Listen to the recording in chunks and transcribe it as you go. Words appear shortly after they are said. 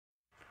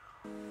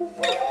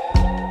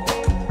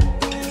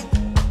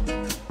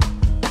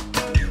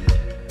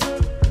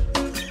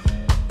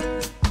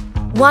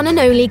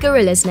One&Only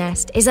Gorilla's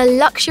Nest is a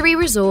luxury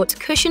resort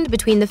cushioned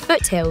between the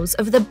foothills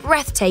of the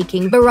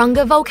breathtaking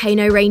Virunga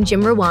volcano range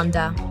in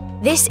Rwanda.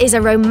 This is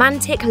a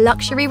romantic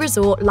luxury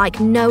resort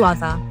like no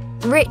other,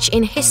 rich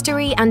in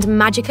history and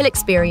magical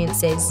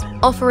experiences,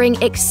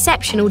 offering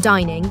exceptional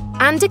dining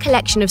and a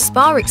collection of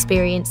spa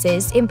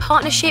experiences in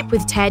partnership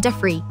with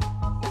drapery.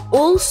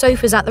 All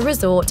sofas at the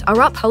resort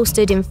are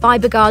upholstered in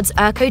FibreGuard's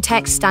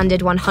oeko-tex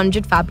standard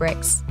 100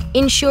 fabrics,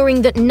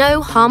 ensuring that no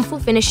harmful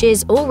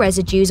finishes or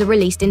residues are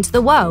released into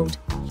the world,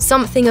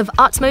 something of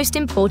utmost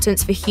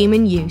importance for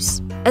human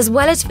use, as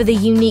well as for the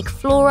unique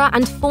flora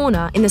and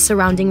fauna in the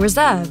surrounding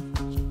reserve.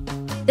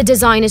 The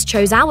designers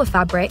chose our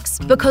fabrics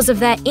because of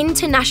their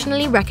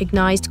internationally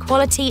recognized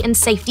quality and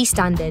safety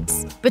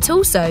standards, but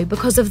also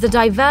because of the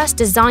diverse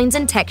designs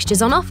and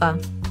textures on offer.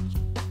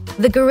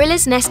 The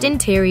Gorilla's Nest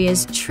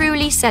interiors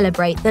truly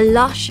celebrate the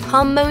lush,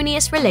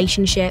 harmonious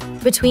relationship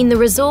between the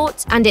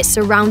resort and its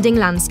surrounding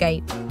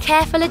landscape.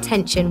 Careful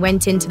attention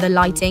went into the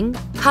lighting,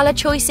 color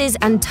choices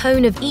and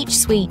tone of each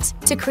suite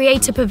to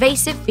create a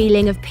pervasive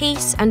feeling of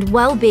peace and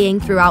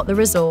well-being throughout the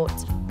resort.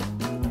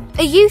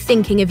 Are you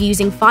thinking of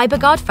using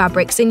FibreGuard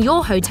fabrics in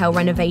your hotel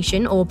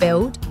renovation or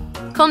build?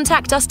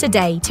 Contact us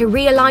today to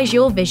realize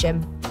your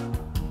vision.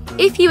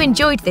 If you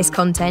enjoyed this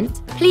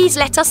content, please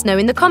let us know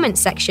in the comments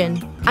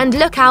section and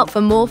look out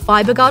for more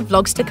FibreGuard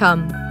vlogs to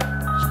come.